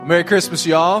Merry Christmas,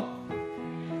 y'all.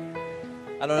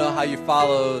 I don't know how you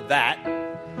follow that.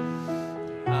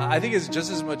 I think it's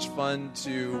just as much fun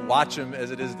to watch them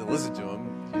as it is to listen to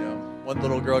them. You know, one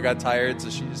little girl got tired, so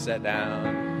she just sat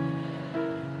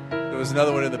down. There was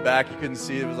another one in the back. You couldn't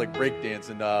see it. It was like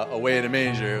breakdancing away in a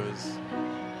manger. It was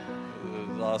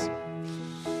awesome.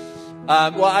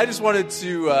 Well, I just wanted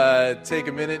to take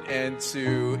a minute and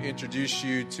to introduce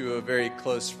you to a very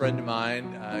close friend of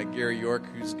mine, Gary York,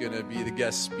 who's going to be the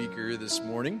guest speaker this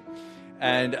morning.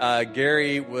 And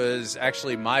Gary was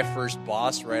actually my first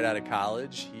boss right out of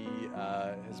college. He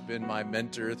has been my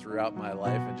mentor throughout my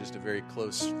life and just a very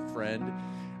close friend.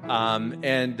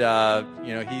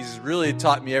 He's really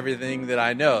taught me everything that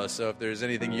I know. So if there's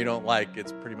anything you don't like,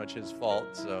 it's pretty much his fault.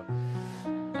 So.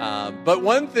 But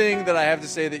one thing that I have to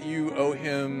say that you owe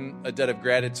him a debt of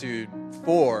gratitude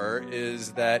for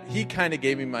is that he kind of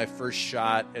gave me my first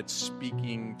shot at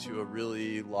speaking to a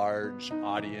really large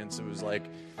audience. It was like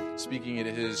speaking at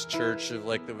his church there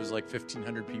was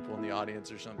 1,500 people in the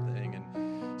audience or something.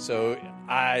 And so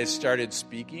I started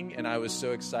speaking, and I was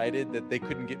so excited that they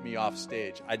couldn't get me off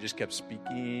stage. I just kept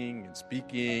speaking and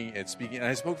speaking and speaking, and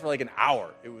I spoke for like an hour.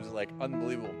 It was like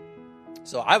unbelievable.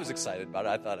 So I was excited about it.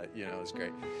 I thought it was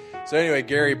great. So anyway,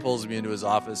 Gary pulls me into his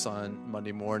office on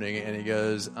Monday morning, and he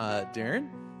goes, Darren,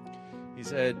 he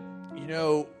said,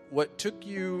 what took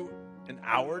you an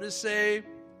hour to say,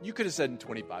 you could have said in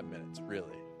 25 minutes,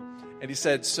 really. And he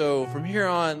said, so from here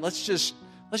on, let's just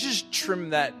trim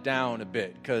that down a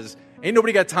bit, because ain't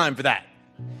nobody got time for that.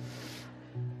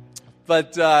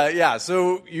 But,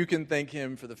 so you can thank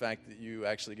him for the fact that you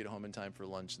actually get home in time for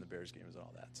lunch and the Bears games and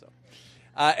all that, so.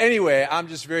 Anyway, I'm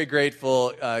just very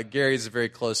grateful. Gary's a very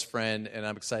close friend, and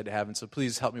I'm excited to have him. So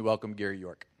please help me welcome Gary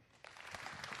York.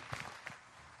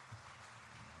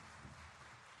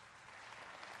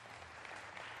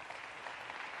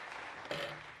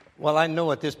 Well, I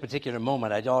know at this particular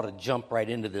moment I ought to jump right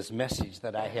into this message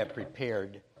that I have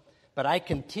prepared. But I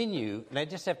continue, and I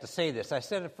just have to say this. I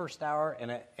said it first hour,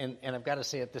 and I've got to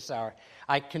say it this hour.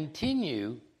 I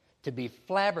continue to be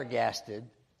flabbergasted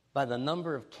by the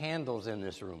number of candles in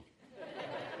this room.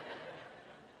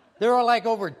 There are like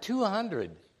over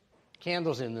 200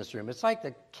 candles in this room. It's like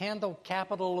the candle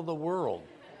capital of the world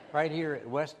right here at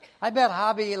West. I bet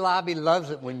Hobby Lobby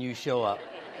loves it when you show up.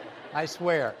 I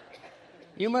swear.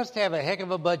 You must have a heck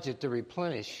of a budget to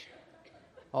replenish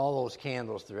all those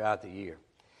candles throughout the year.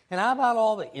 And how about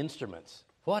all the instruments?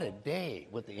 What a day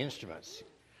with the instruments.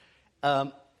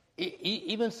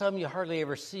 Even some you hardly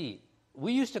ever see.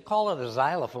 We used to call it a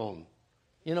xylophone.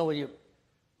 Whatever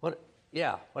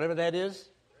that is.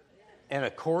 An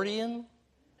accordion,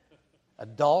 a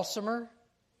dulcimer.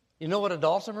 You know what a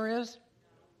dulcimer is?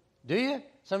 Do you?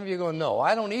 Some of you are going, no,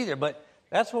 I don't either, but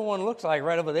that's what one looks like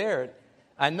right over there.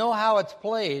 I know how it's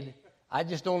played. I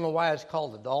just don't know why it's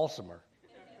called a dulcimer.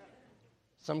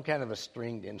 Some kind of a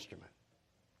stringed instrument.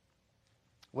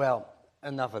 Well,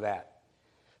 enough of that.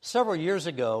 Several years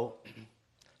ago,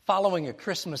 following a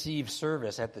Christmas Eve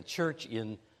service at the church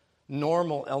in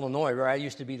Normal, Illinois, where I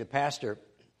used to be the pastor,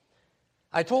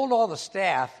 I told all the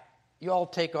staff, you all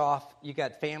take off. You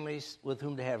got families with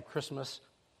whom to have Christmas.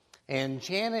 And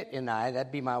Janet and I,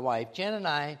 that'd be my wife, Janet and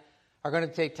I are going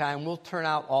to take time. We'll turn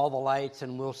out all the lights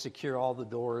and we'll secure all the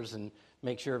doors and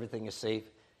make sure everything is safe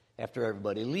after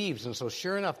everybody leaves. And so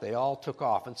sure enough, they all took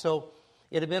off. And so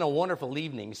it had been a wonderful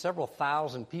evening. Several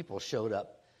thousand people showed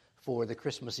up for the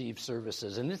Christmas Eve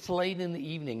services. And it's late in the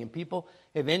evening, and people,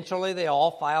 eventually they all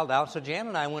filed out. So Jan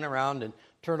and I went around and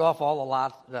turned off all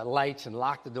the lights and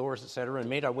locked the doors, etc., and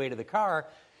made our way to the car.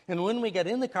 And when we got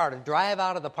in the car to drive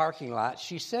out of the parking lot,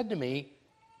 she said to me,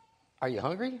 "Are you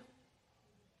hungry?"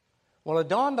 Well, it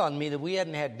dawned on me that we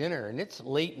hadn't had dinner, and it's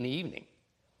late in the evening.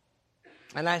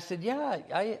 And I said, yeah,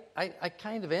 I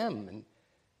kind of am. And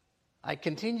I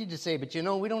continued to say, but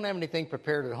we don't have anything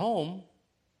prepared at home.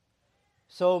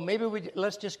 So maybe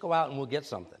let's just go out and we'll get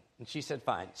something. And she said,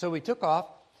 fine. So we took off.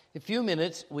 In a few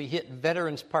minutes, we hit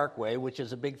Veterans Parkway, which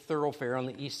is a big thoroughfare on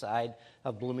the east side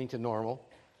of Bloomington Normal.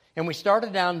 And we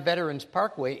started down Veterans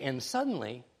Parkway, and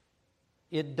suddenly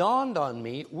it dawned on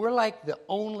me, we're like the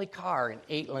only car in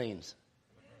 8 lanes.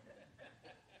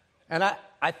 And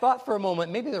I thought for a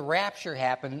moment, maybe the rapture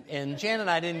happened, and Jan and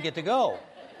I didn't get to go.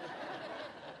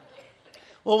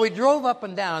 Well, we drove up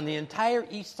and down the entire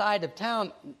east side of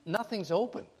town. Nothing's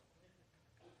open.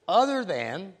 Other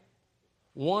than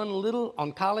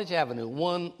on College Avenue,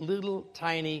 one little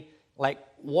tiny,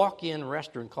 walk-in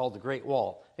restaurant called the Great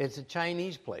Wall. It's a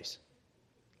Chinese place.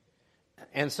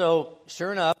 And so,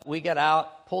 sure enough, we got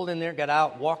out, pulled in there, got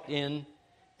out, walked in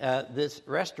this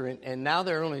restaurant, and now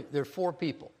there are 4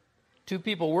 people. 2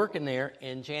 people working there,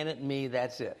 and Janet and me,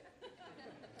 that's it.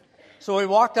 So we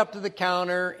walked up to the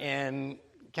counter, and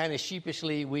kind of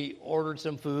sheepishly, we ordered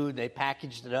some food. They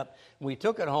packaged it up. And we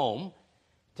took it home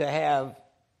to have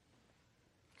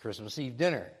Christmas Eve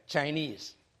dinner,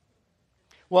 Chinese.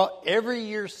 Well, every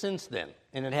year since then,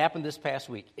 and it happened this past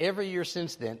week, every year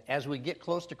since then, as we get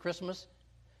close to Christmas,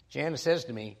 Jana says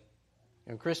to me,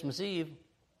 on Christmas Eve,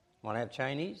 want to have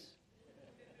Chinese?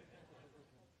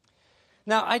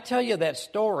 Now, I tell you that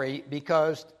story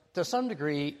because, to some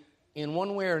degree, in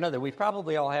one way or another, we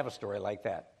probably all have a story like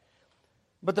that.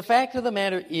 But the fact of the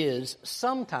matter is,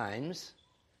 sometimes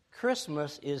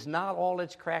Christmas is not all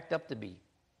it's cracked up to be.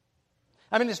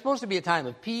 I mean, it's supposed to be a time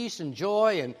of peace and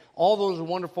joy and all those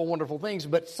wonderful, wonderful things,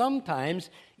 but sometimes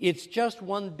it's just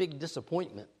one big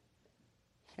disappointment.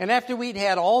 And after we'd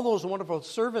had all those wonderful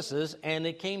services and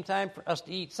it came time for us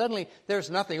to eat, suddenly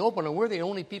there's nothing open and we're the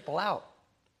only people out.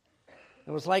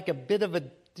 It was like a bit of a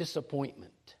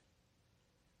disappointment.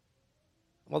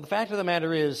 Well, the fact of the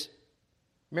matter is,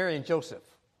 Mary and Joseph,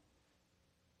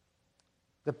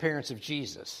 the parents of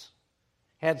Jesus,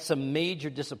 had some major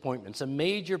disappointments, some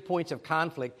major points of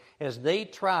conflict as they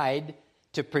tried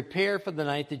to prepare for the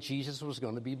night that Jesus was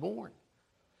going to be born.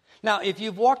 Now, if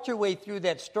you've walked your way through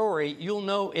that story, you'll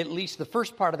know at least the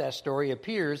first part of that story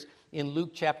appears in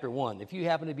Luke chapter 1. If you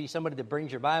happen to be somebody that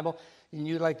brings your Bible and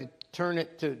you'd like to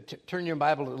turn your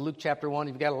Bible to Luke chapter 1,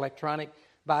 if you've got an electronic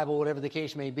Bible, whatever the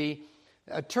case may be,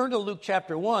 turn to Luke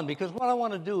chapter 1, because what I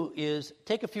want to do is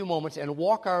take a few moments and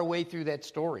walk our way through that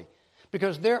story.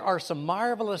 Because there are some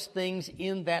marvelous things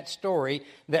in that story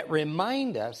that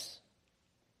remind us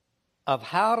of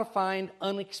how to find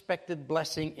unexpected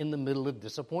blessing in the middle of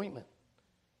disappointment.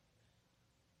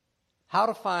 How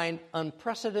to find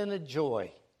unprecedented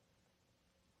joy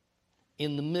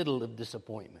in the middle of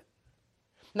disappointment.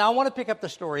 Now, I want to pick up the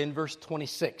story in verse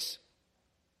 26.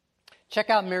 Check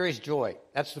out Mary's joy.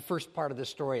 That's the first part of the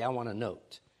story I want to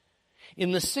note.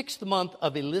 In the 6th month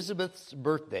of Elizabeth's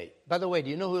birthday. By the way, do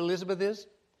you know who Elizabeth is?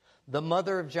 The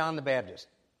mother of John the Baptist.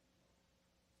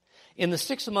 In the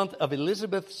 6th month of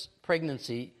Elizabeth's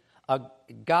pregnancy,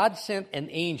 God sent an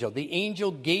angel, the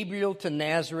angel Gabriel, to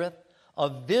Nazareth, a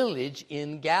village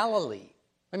in Galilee.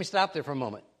 Let me stop there for a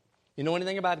moment. You know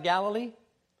anything about Galilee?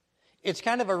 It's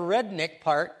kind of a redneck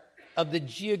part of the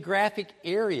geographic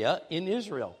area in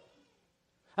Israel.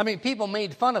 I mean, people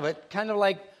made fun of it, kind of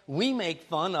like we make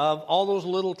fun of all those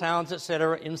little towns,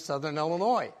 etc., in southern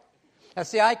Illinois. Now,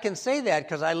 see, I can say that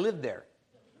because I lived there.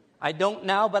 I don't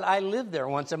now, but I lived there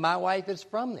once, and my wife is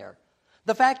from there.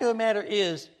 The fact of the matter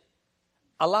is,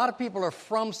 a lot of people are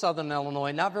from southern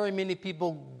Illinois. Not very many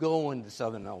people go into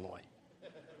southern Illinois.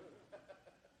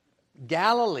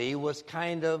 Galilee was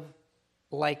kind of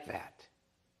like that.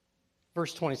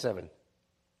 Verse 27.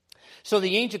 So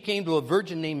the angel came to a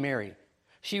virgin named Mary.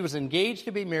 She was engaged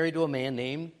to be married to a man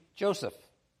named Joseph,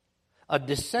 a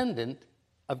descendant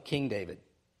of King David.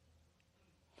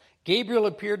 Gabriel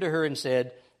appeared to her and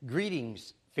said,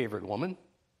 "Greetings, favored woman.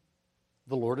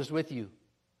 The Lord is with you."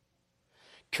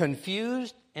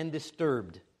 Confused and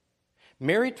disturbed,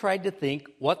 Mary tried to think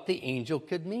what the angel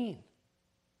could mean.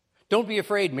 "Don't be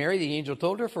afraid, Mary," the angel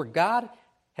told her, "for God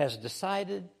has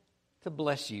decided to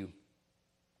bless you.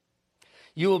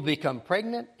 You will become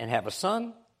pregnant and have a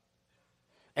son,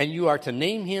 and you are to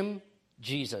name him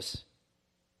Jesus.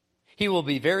 He will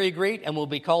be very great and will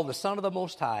be called the Son of the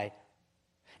Most High.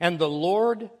 And the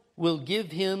Lord will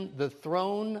give him the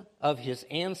throne of his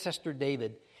ancestor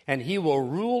David, and he will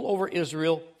rule over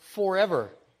Israel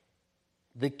forever.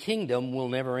 The kingdom will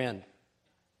never end."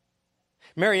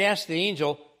 Mary asked the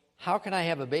angel, "How can I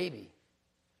have a baby?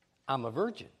 I'm a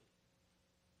virgin."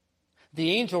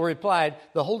 The angel replied,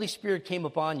 "The Holy Spirit came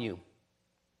upon you,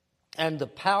 and the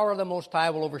power of the Most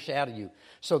High will overshadow you.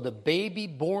 So the baby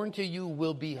born to you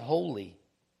will be holy,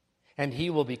 and he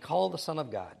will be called the Son of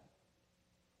God.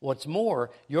 What's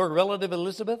more, your relative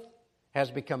Elizabeth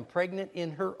has become pregnant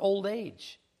in her old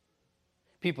age.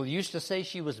 People used to say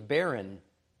she was barren,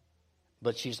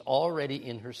 but she's already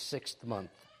in her 6th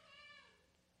month.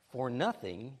 For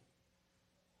nothing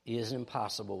is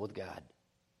impossible with God."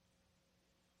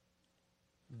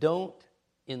 Don't,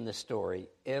 in the story,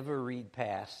 ever read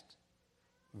past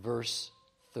verse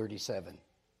 37.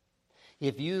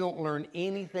 If you don't learn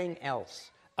anything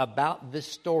else about this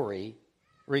story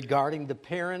regarding the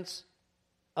parents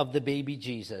of the baby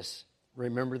Jesus,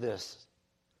 remember this: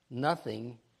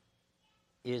 nothing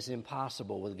is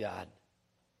impossible with God.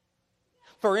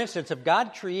 For instance, if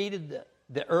God created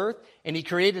the earth and he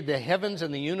created the heavens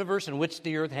and the universe in which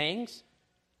the earth hangs,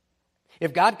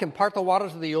 if God can part the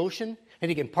waters of the ocean and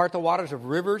he can part the waters of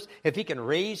rivers, if he can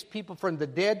raise people from the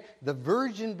dead, the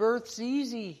virgin birth's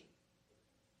easy.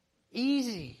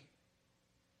 Easy.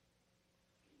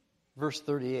 Verse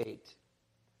 38.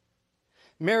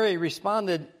 Mary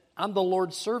responded, I'm the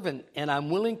Lord's servant, and I'm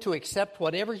willing to accept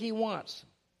whatever he wants.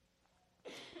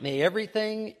 May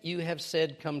everything you have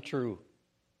said come true.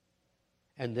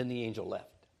 And then the angel left.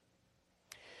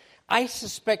 I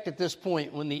suspect at this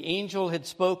point, when the angel had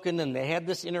spoken and they had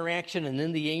this interaction and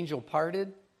then the angel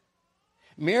parted,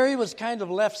 Mary was kind of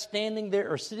left standing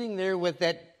there or sitting there with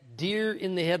that deer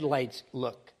in the headlights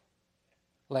look.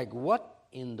 Like, what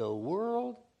in the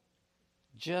world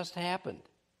just happened?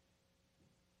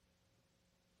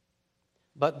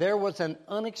 But there was an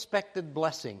unexpected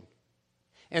blessing,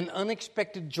 an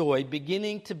unexpected joy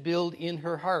beginning to build in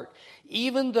her heart,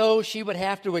 even though she would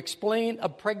have to explain a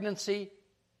pregnancy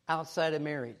outside of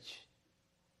marriage.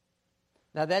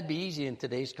 Now, that'd be easy in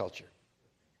today's culture.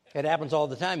 It happens all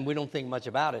the time. We don't think much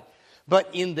about it. But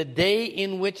in the day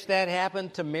in which that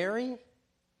happened to Mary,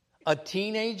 a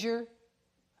teenager,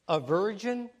 a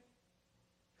virgin,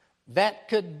 that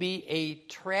could be a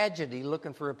tragedy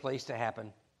looking for a place to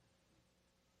happen.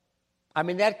 I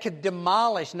mean, that could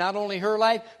demolish not only her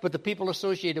life, but the people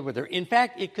associated with her. In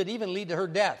fact, it could even lead to her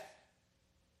death.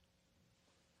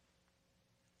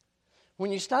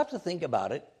 When you stop to think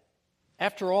about it,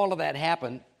 after all of that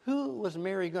happened, who was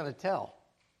Mary going to tell?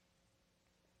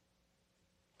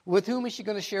 With whom is she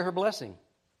going to share her blessing?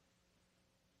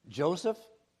 Joseph?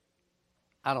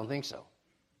 I don't think so.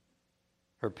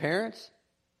 Her parents?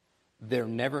 They're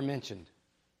never mentioned.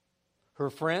 Her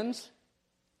friends?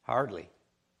 Hardly.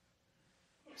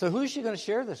 So who's she going to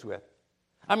share this with?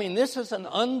 I mean, this is an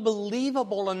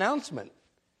unbelievable announcement.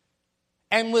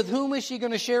 And with whom is she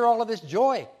going to share all of this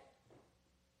joy?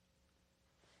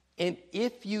 And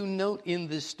if you note in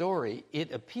this story,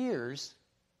 it appears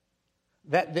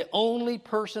that the only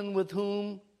person with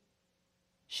whom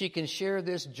she can share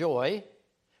this joy,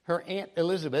 her Aunt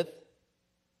Elizabeth,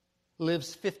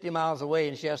 lives 50 miles away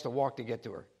and she has to walk to get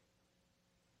to her.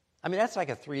 I mean, that's like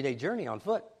a 3-day journey on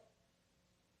foot.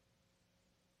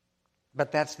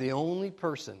 But that's the only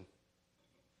person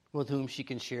with whom she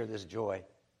can share this joy.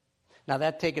 Now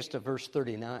that takes us to verse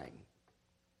 39.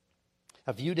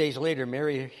 A few days later,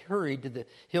 Mary hurried to the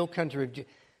hill country of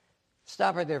Judea.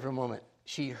 Stop right there for a moment.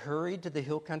 She hurried to the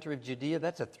hill country of Judea.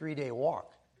 That's a 3-day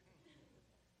walk.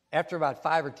 After about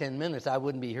 5 or 10 minutes, I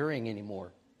wouldn't be hurrying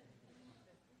anymore.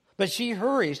 But she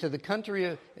hurries to the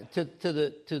country to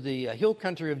the hill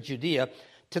country of Judea,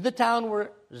 to the town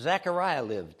where Zechariah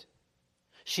lived.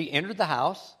 She entered the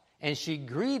house and she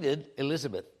greeted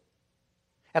Elizabeth.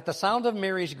 At the sound of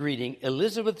Mary's greeting,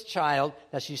 Elizabeth's child,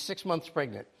 now she's 6 months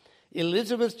pregnant,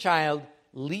 Elizabeth's child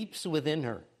leaps within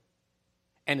her,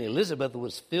 and Elizabeth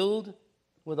was filled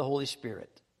with the Holy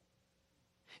Spirit.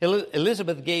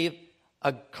 Elizabeth gave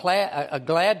a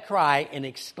glad cry and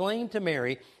exclaimed to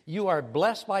Mary, "You are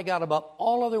blessed by God above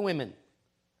all other women,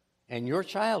 and your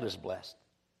child is blessed.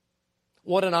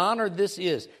 What an honor this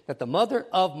is, that the mother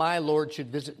of my Lord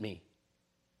should visit me.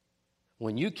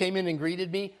 When you came in and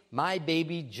greeted me, my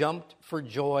baby jumped for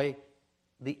joy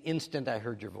the instant I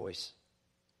heard your voice.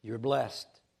 You're blessed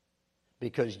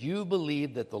because you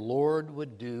believed that the Lord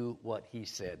would do what he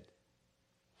said."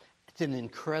 It's an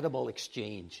incredible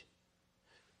exchange.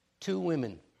 2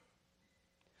 women.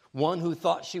 One who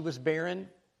thought she was barren,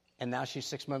 and now she's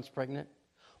 6 months pregnant.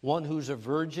 One who's a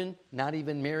virgin, not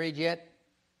even married yet,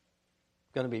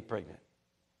 going to be pregnant.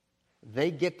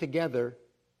 They get together,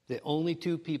 the only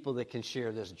 2 people that can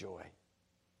share this joy.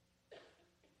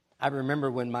 I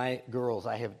remember when my girls,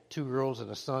 I have 2 girls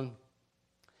and a son.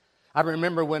 I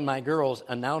remember when my girls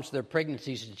announced their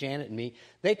pregnancies to Janet and me,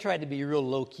 they tried to be real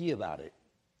low-key about it.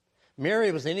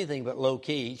 Mary was anything but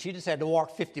low-key. She just had to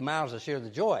walk 50 miles to share the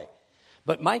joy.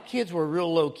 But my kids were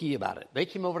real low-key about it. They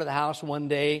came over to the house one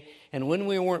day, and when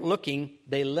we weren't looking,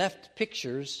 they left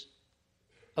pictures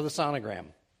of the sonogram.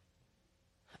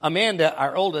 Amanda,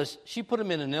 our oldest, she put them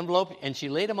in an envelope, and she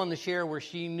laid them on the chair where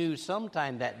she knew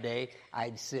sometime that day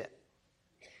I'd sit.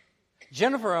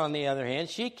 Jennifer, on the other hand,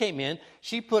 she came in,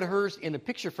 she put hers in a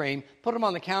picture frame, put them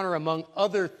on the counter among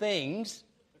other things,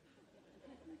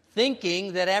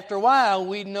 thinking that after a while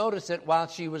we'd notice it while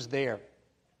she was there.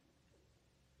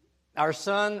 Our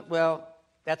son, well,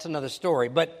 that's another story,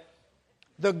 but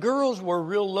the girls were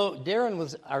real low.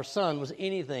 Darren, our son, was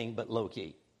anything but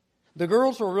low-key. The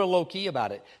girls were real low-key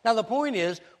about it. Now, the point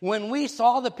is, when we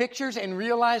saw the pictures and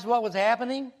realized what was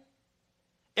happening,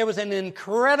 it was an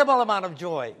incredible amount of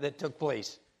joy that took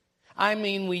place. I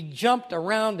mean, we jumped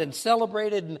around and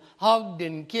celebrated and hugged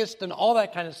and kissed and all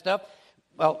that kind of stuff.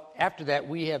 Well, after that,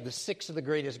 we have the 6 of the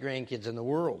greatest grandkids in the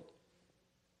world.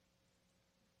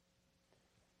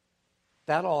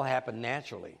 That all happened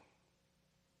naturally.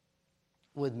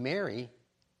 With Mary,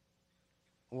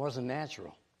 it wasn't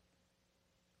natural.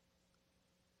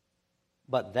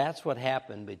 But that's what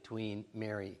happened between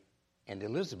Mary and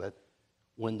Elizabeth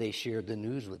when they shared the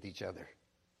news with each other.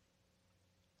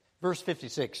 Verse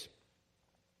 56.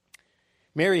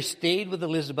 Mary stayed with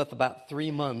Elizabeth about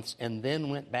 3 months and then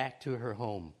went back to her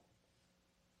home.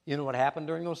 You know what happened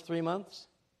during those 3 months?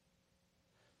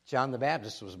 John the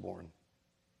Baptist was born.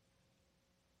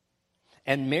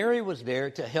 And Mary was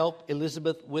there to help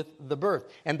Elizabeth with the birth.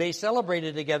 And they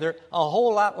celebrated together a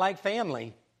whole lot like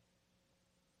family.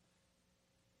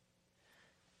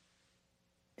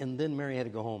 And then Mary had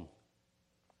to go home.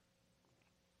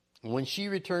 When she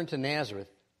returned to Nazareth,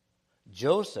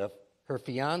 Joseph, her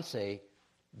fiancé,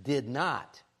 did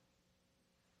not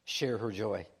share her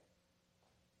joy.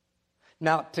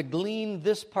 Now, to glean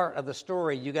this part of the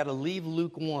story, you got to leave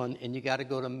Luke 1 and you got to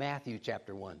go to Matthew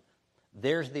chapter 1.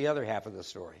 There's the other half of the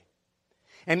story.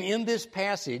 And in this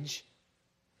passage,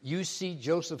 you see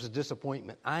Joseph's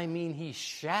disappointment. I mean, he's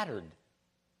shattered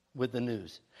with the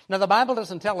news. Now, the Bible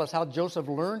doesn't tell us how Joseph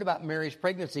learned about Mary's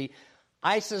pregnancy.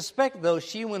 I suspect, though,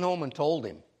 she went home and told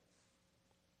him.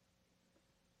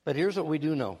 But here's what we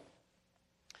do know.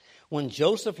 When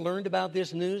Joseph learned about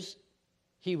this news,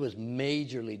 he was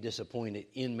majorly disappointed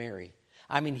in Mary.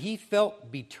 I mean, he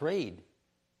felt betrayed.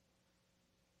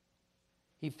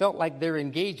 He felt like their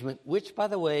engagement, which, by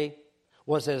the way,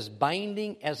 was as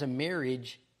binding as a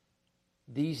marriage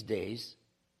these days,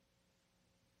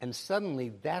 and suddenly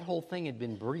that whole thing had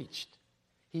been breached.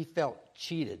 He felt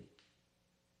cheated.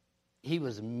 He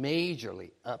was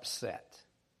majorly upset.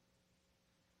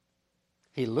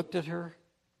 He looked at her.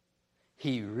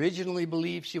 He originally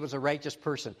believed she was a righteous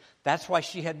person. That's why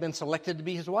she had been selected to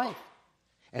be his wife.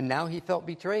 And now he felt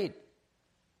betrayed.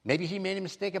 Maybe he made a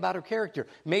mistake about her character.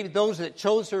 Maybe those that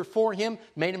chose her for him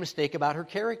made a mistake about her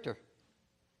character.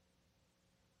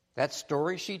 That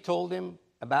story she told him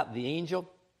about the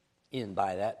angel, he didn't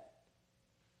buy that.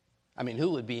 I mean,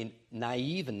 who would be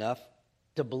naive enough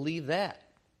to believe that?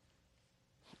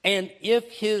 And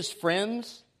if his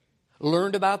friends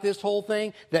learned about this whole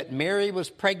thing, that Mary was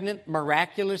pregnant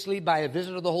miraculously by a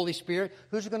visit of the Holy Spirit,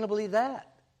 who's going to believe that?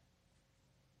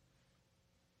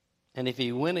 And if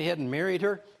he went ahead and married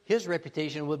her, his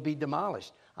reputation would be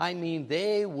demolished. I mean,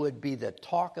 they would be the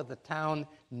talk of the town,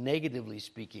 negatively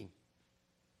speaking.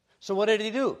 So what did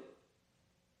he do?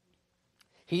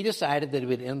 He decided that he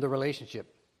would end the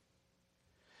relationship.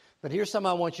 But here's something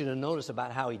I want you to notice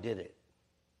about how he did it.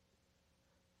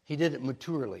 He did it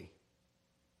maturely.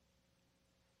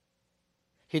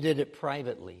 He did it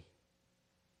privately.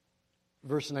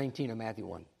 Verse 19 of Matthew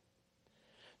 1.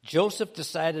 Joseph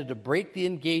decided to break the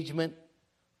engagement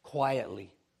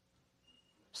quietly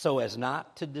so as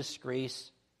not to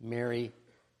disgrace Mary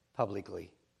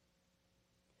publicly.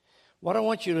 What I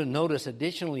want you to notice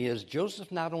additionally is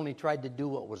Joseph not only tried to do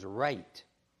what was right,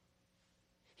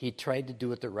 he tried to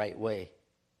do it the right way.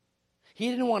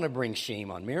 He didn't want to bring shame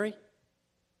on Mary.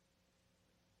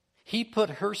 He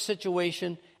put her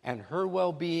situation and her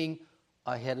well-being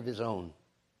ahead of his own.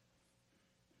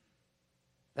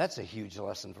 That's a huge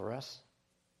lesson for us.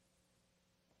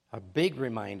 A big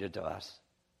reminder to us.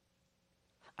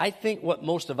 I think what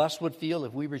most of us would feel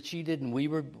if we were cheated and we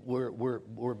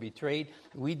were betrayed,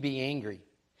 we'd be angry.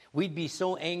 We'd be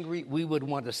so angry we would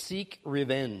want to seek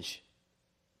revenge.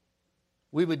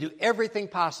 We would do everything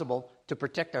possible to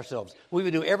protect ourselves. We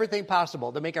would do everything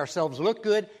possible to make ourselves look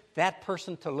good, that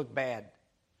person to look bad.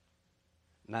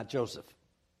 Not Joseph.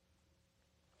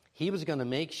 He was going to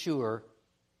make sure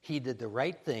he did the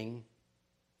right thing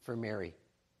for Mary.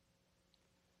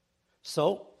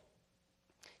 So,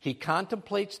 he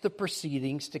contemplates the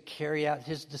proceedings to carry out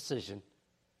his decision.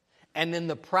 And in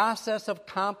the process of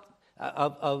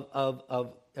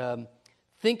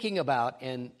thinking about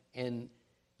and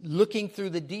looking through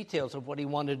the details of what he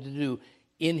wanted to do,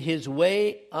 in his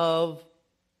way of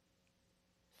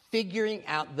figuring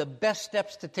out the best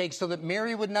steps to take so that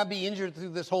Mary would not be injured through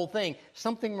this whole thing,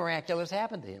 something miraculous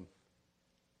happened to him.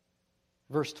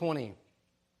 Verse 20.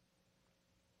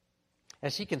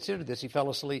 As he considered this, he fell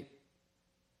asleep.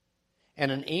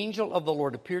 And an angel of the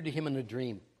Lord appeared to him in a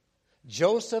dream.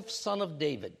 Joseph, son of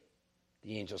David,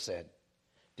 the angel said,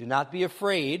 do not be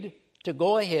afraid to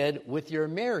go ahead with your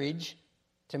marriage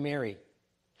to Mary.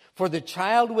 For the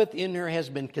child within her has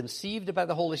been conceived by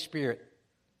the Holy Spirit.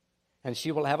 And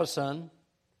she will have a son,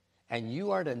 and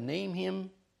you are to name him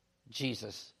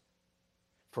Jesus.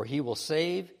 For he will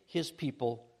save his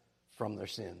people from their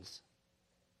sins.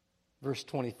 Verse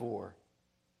 24.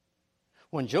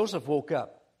 When Joseph woke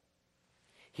up,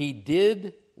 he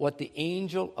did what the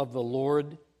angel of the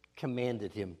Lord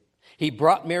commanded him. He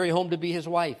brought Mary home to be his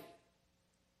wife.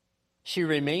 She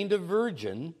remained a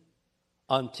virgin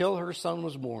until her son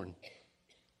was born.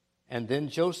 And then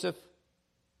Joseph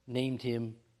named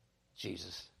him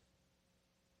Jesus.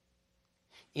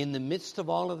 In the midst of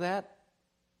all of that,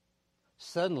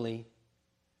 suddenly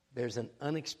there's an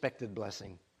unexpected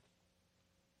blessing,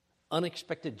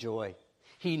 unexpected joy.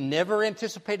 He never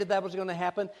anticipated that was going to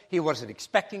happen. He wasn't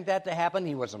expecting that to happen.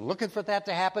 He wasn't looking for that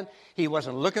to happen. He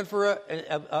wasn't looking for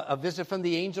a visit from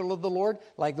the angel of the Lord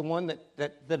like the one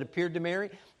that appeared to Mary.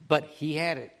 But he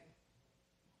had it.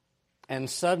 And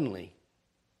suddenly,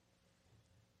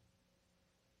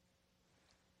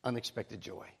 unexpected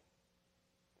joy.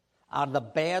 Out of the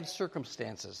bad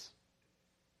circumstances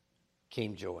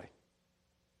came joy.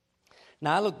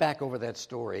 Now, I look back over that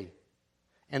story,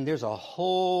 and there's a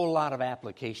whole lot of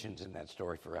applications in that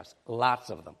story for us. Lots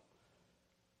of them.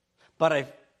 But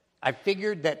I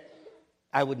figured that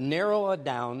I would narrow it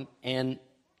down, and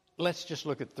let's just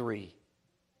look at three.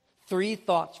 Three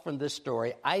thoughts from this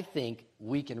story I think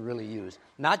we can really use.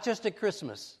 Not just at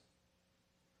Christmas,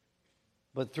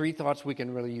 but three thoughts we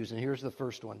can really use. And here's the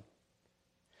first one.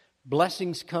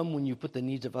 Blessings come when you put the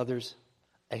needs of others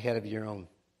ahead of your own.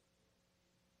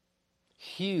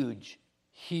 Huge,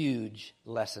 huge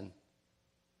lesson.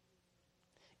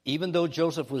 Even though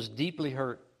Joseph was deeply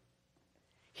hurt,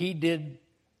 he did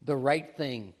the right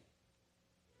thing.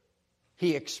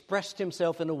 He expressed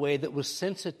himself in a way that was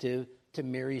sensitive to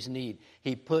Mary's need.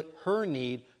 He put her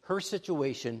need, her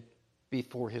situation,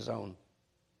 before his own.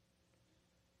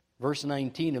 Verse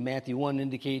 19 of Matthew 1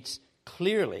 indicates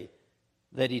clearly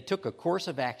that he took a course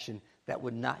of action that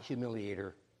would not humiliate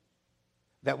her,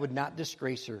 that would not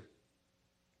disgrace her.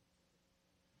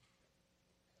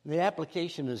 The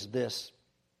application is this.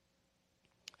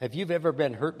 Have you ever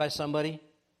been hurt by somebody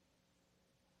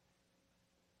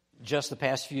just the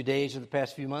past few days or the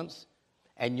past few months,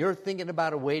 and you're thinking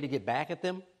about a way to get back at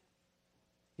them?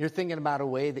 You're thinking about a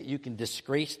way that you can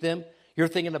disgrace them? You're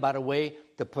thinking about a way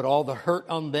to put all the hurt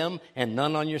on them and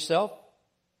none on yourself?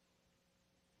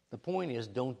 The point is,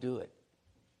 don't do it.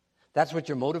 That's what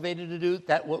you're motivated to do.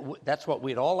 That's what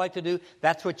we'd all like to do.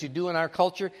 That's what you do in our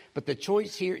culture. But the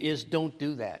choice here is don't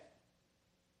do that.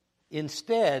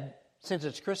 Instead, since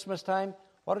it's Christmas time,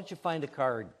 why don't you find a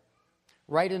card?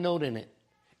 Write a note in it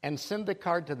and send the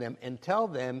card to them and tell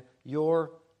them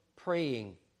you're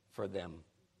praying for them.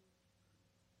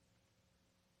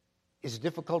 As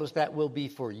difficult as that will be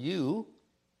for you,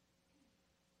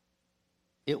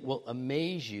 it will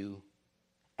amaze you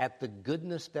at the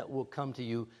goodness that will come to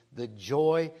you, the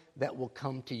joy that will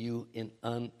come to you in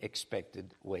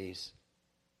unexpected ways.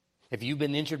 If you've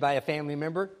been injured by a family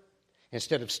member,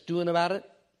 instead of stewing about it,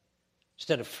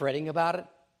 instead of fretting about it,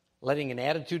 letting an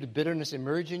attitude of bitterness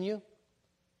emerge in you,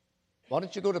 why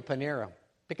don't you go to Panera,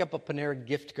 pick up a Panera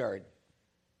gift card,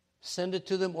 send it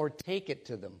to them or take it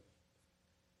to them.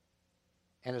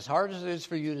 And as hard as it is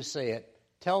for you to say it,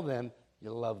 tell them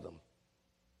you love them.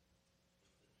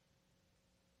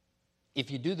 If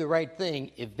you do the right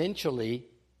thing, eventually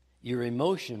your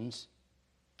emotions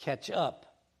catch up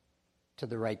to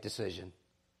the right decision.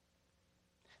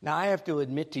 Now, I have to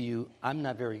admit to you, I'm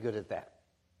not very good at that.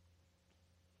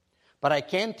 But I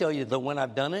can tell you that when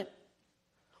I've done it,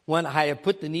 when I have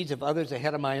put the needs of others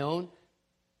ahead of my own,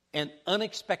 an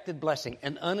unexpected blessing,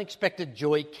 an unexpected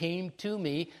joy came to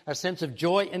me, a sense of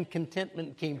joy and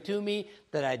contentment came to me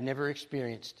that I'd never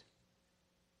experienced.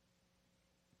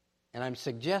 And I'm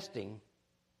suggesting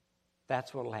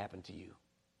that's what will happen to you.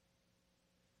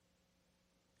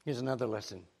 Here's another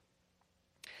lesson.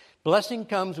 Blessing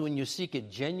comes when you seek a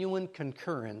genuine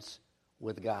concurrence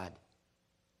with God.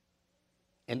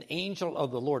 An angel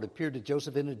of the Lord appeared to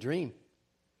Joseph in a dream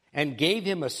and gave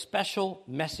him a special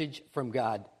message from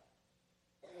God.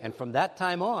 And from that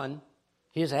time on,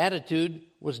 his attitude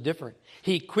was different.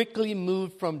 He quickly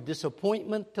moved from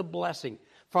disappointment to blessing,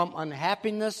 from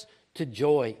unhappiness to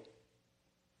joy.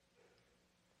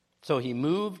 So he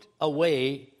moved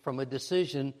away from a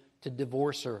decision to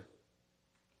divorce her.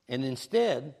 And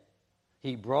instead,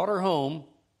 he brought her home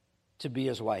to be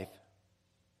his wife.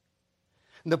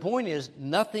 And the point is,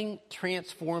 nothing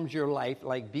transforms your life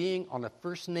like being on a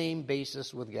first-name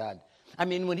basis with God. I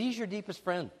mean, when he's your deepest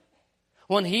friend,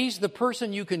 when he's the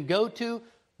person you can go to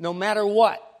no matter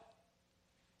what,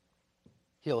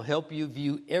 he'll help you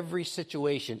view every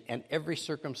situation and every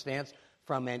circumstance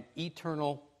from an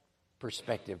eternal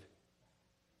perspective.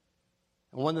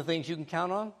 And one of the things you can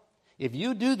count on If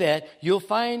you do that, you'll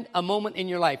find a moment in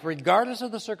your life, regardless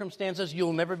of the circumstances,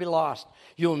 you'll never be lost.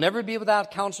 You'll never be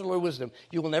without counsel or wisdom.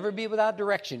 You will never be without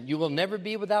direction. You will never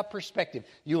be without perspective.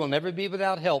 You will never be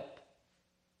without help.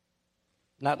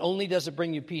 Not only does it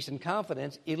bring you peace and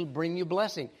confidence, it'll bring you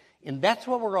blessing. And that's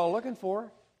what we're all looking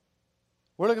for.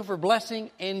 We're looking for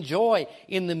blessing and joy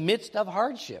in the midst of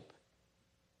hardship.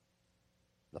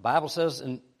 The Bible says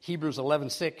in Hebrews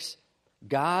 11:6,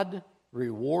 God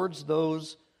rewards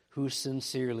those who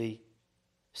sincerely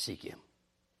seek Him.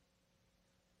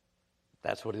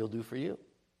 That's what He'll do for you.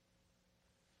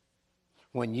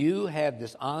 When you have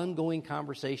this ongoing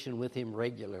conversation with Him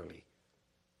regularly,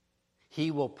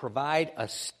 He will provide a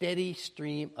steady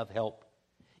stream of help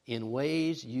in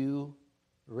ways you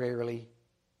rarely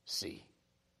see.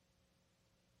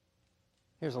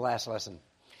 Here's the last lesson.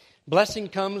 Blessing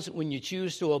comes when you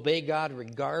choose to obey God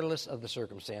regardless of the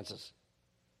circumstances.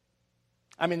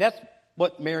 I mean, that's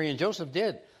what Mary and Joseph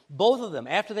did. Both of them,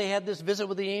 after they had this visit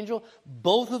with the angel,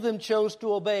 both of them chose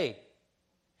to obey,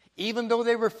 even though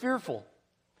they were fearful,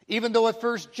 even though at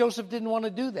first Joseph didn't want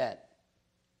to do that.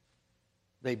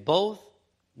 They both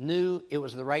knew it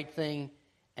was the right thing,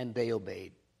 and they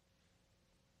obeyed.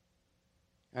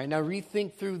 All right, now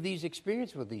rethink through these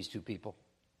experiences with these two people.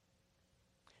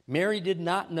 Mary did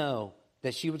not know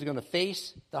that she was going to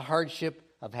face the hardship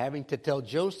of having to tell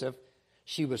Joseph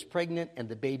she was pregnant and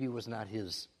the baby was not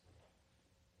his.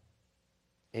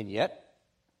 And yet,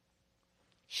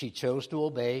 she chose to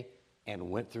obey and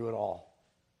went through it all.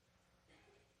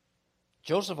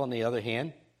 Joseph, on the other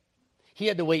hand, he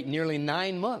had to wait nearly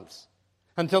 9 months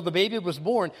until the baby was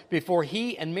born before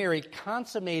he and Mary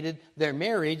consummated their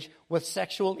marriage with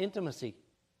sexual intimacy.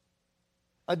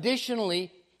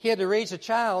 Additionally, he had to raise a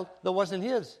child that wasn't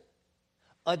his.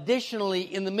 Additionally,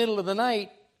 in the middle of the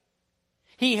night,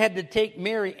 he had to take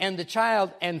Mary and the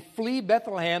child and flee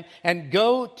Bethlehem and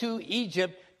go to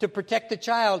Egypt to protect the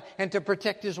child and to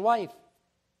protect his wife.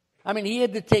 I mean, he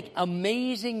had to take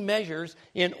amazing measures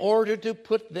in order to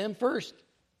put them first.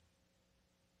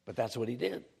 But that's what he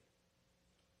did.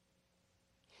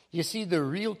 You see, the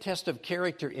real test of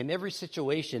character in every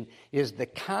situation is the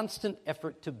constant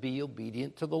effort to be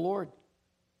obedient to the Lord.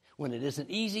 When it isn't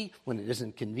easy, when it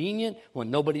isn't convenient, when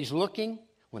nobody's looking,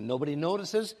 when nobody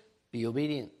notices, be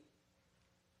obedient.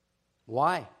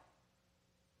 Why?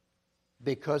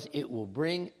 Because it will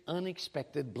bring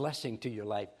unexpected blessing to your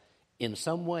life in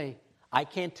some way. I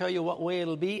can't tell you what way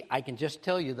it'll be. I can just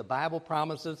tell you the Bible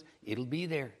promises it'll be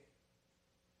there.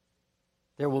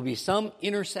 There will be some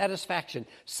inner satisfaction,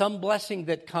 some blessing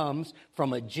that comes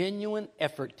from a genuine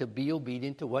effort to be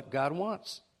obedient to what God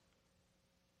wants.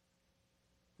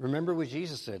 Remember what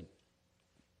Jesus said,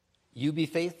 "You be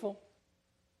faithful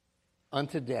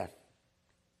unto death,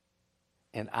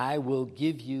 and I will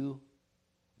give you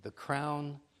the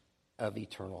crown of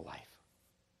eternal life."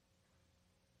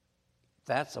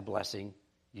 That's a blessing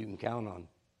you can count on.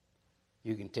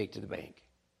 You can take to the bank.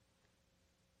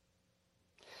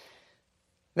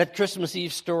 That Christmas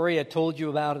Eve story I told you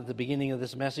about at the beginning of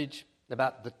this message,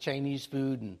 about the Chinese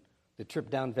food and the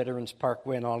trip down Veterans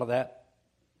Parkway and all of that,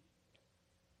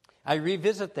 I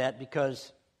revisit that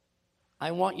because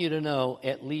I want you to know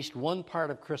at least one part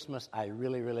of Christmas I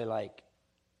really, really like.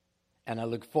 And I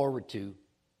look forward to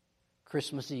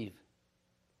Christmas Eve.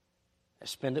 I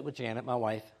spend it with Janet, my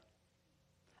wife.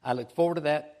 I look forward to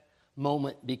that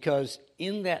moment because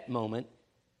in that moment,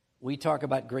 we talk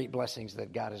about great blessings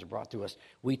that God has brought to us.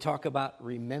 We talk about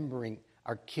remembering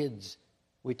our kids.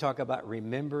 We talk about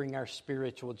remembering our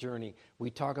spiritual journey. We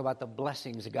talk about the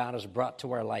blessings that God has brought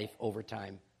to our life over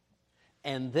time.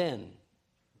 And then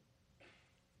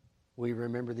we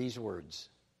remember these words.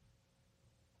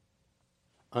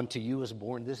 Unto you is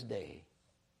born this day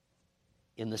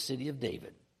in the city of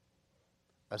David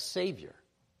a Savior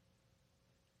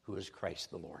who is Christ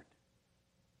the Lord.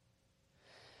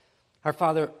 Our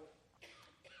Father,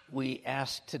 we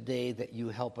ask today that you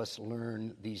help us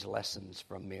learn these lessons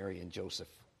from Mary and Joseph.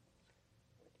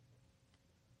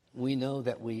 We know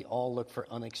that we all look for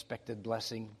unexpected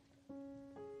blessing.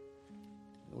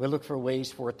 We look for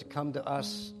ways for it to come to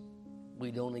us.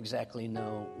 We don't exactly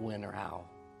know when or how.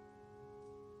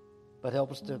 But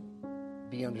help us to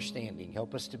be understanding.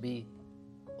 Help us to be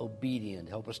obedient.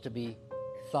 Help us to be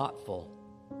thoughtful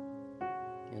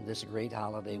in this great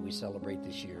holiday we celebrate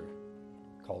this year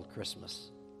called Christmas.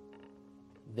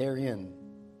 Therein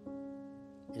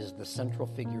is the central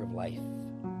figure of life,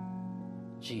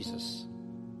 Jesus.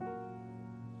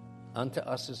 Unto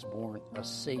us is born a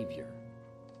Savior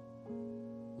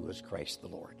who is Christ the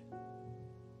Lord.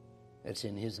 It's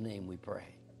in His name we pray.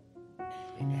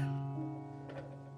 Amen.